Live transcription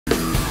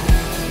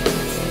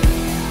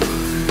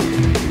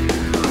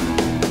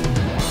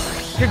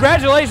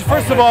congratulations,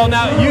 first of all.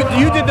 Now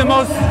you did the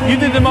most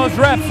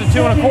reps at 2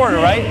 1/4,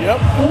 right?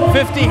 Yep.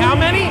 50, how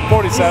many?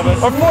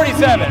 47. Or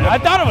 47. I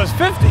thought it was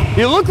 50.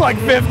 You look like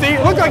 50. You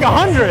look like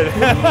 100.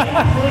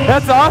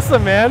 That's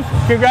awesome, man.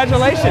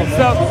 Congratulations.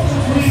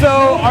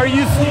 So are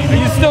you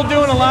still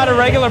doing a lot of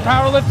regular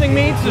powerlifting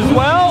meets as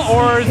well,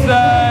 or is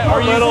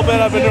are you? A little bit.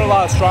 I've been doing a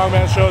lot of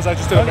strongman shows. I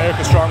just did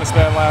America's Strongest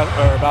Man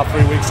about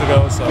 3 weeks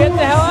ago. So Get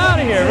the hell out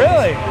of here,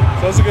 really?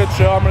 So it's a good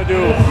show. I'm going to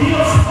do,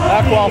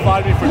 that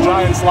qualified me for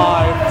Giants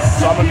Live,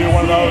 so I'm going to do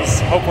one of those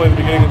hopefully at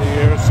the beginning of the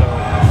year. So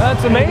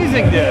that's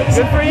amazing, dude.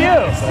 Good for you.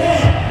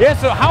 Yeah.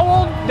 So how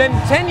old then?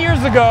 10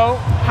 years ago.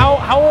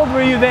 How old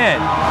were you then?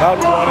 About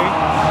 20.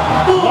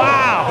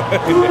 Wow.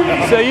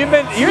 So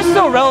you're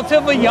still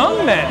relatively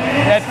young then,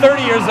 at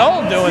 30 years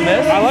old doing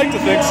this. I like to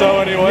think so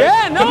anyway.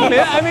 Yeah, no,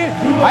 man. I mean,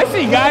 I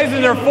see guys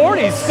in their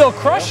 40s still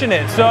crushing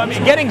it. So I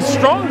mean, getting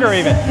stronger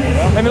even.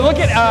 I mean, look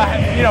at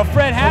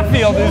Fred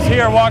Hatfield who's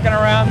here walking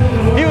around.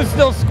 He was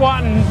still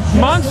squatting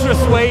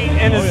monstrous weight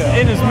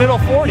in his middle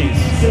 40s.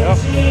 Yeah.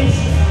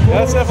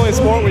 Yeah, it's definitely a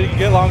sport where you can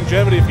get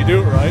longevity if you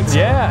do it right. So.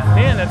 Yeah,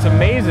 man, that's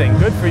amazing.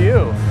 Good for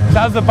you. So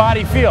how's the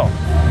body feel?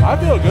 I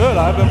feel good.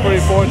 I've been pretty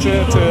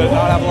fortunate to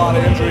not have a lot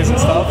of injuries and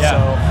stuff. Yeah.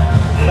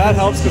 So that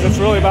helps because it's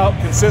really about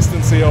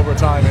consistency over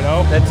time, you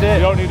know? That's it.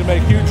 You don't need to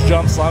make huge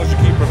jumps as long as you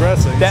keep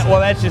progressing.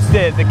 Well, that's just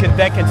it.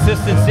 That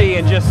consistency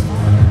and just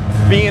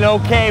being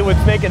okay with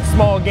making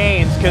small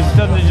gains, because it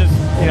doesn't just,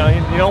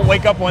 you don't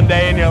wake up one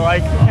day and you're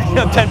like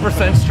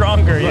 10%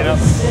 stronger, you know?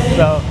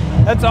 So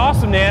that's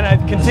awesome,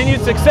 man.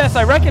 Continued success.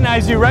 I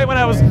recognized you right when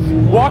I was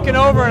walking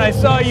over and I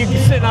saw you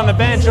sitting on the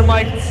bench. I'm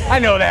like, I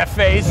know that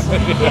face.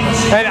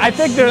 And I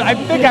think I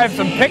have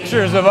some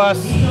pictures of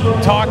us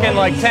talking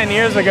like 10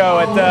 years ago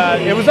at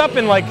it was up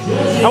in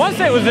I want to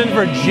say it was in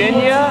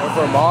Virginia.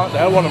 Vermont. They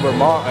had one in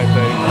Vermont, I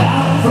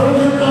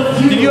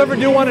think. Did you ever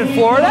do one in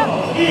Florida?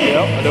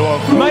 Yep, I did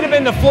one. It might have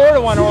been the Florida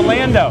one,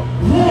 Orlando.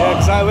 Yeah,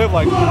 because I live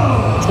like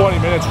 20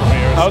 minutes from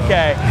here. So.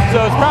 Okay,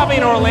 so it's probably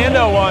an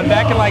Orlando one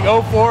back in like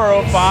 04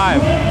 or 05. I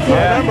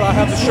remember, I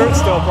have the shirt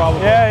still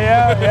probably.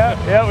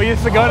 Yeah, we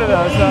used to go to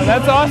those. So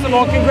that's awesome.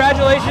 Well,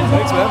 congratulations.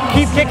 Thanks, man.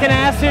 Keep kicking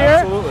ass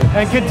here. Absolutely.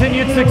 And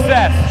continued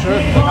success.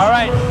 Sure. All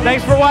right,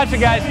 thanks for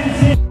watching, guys.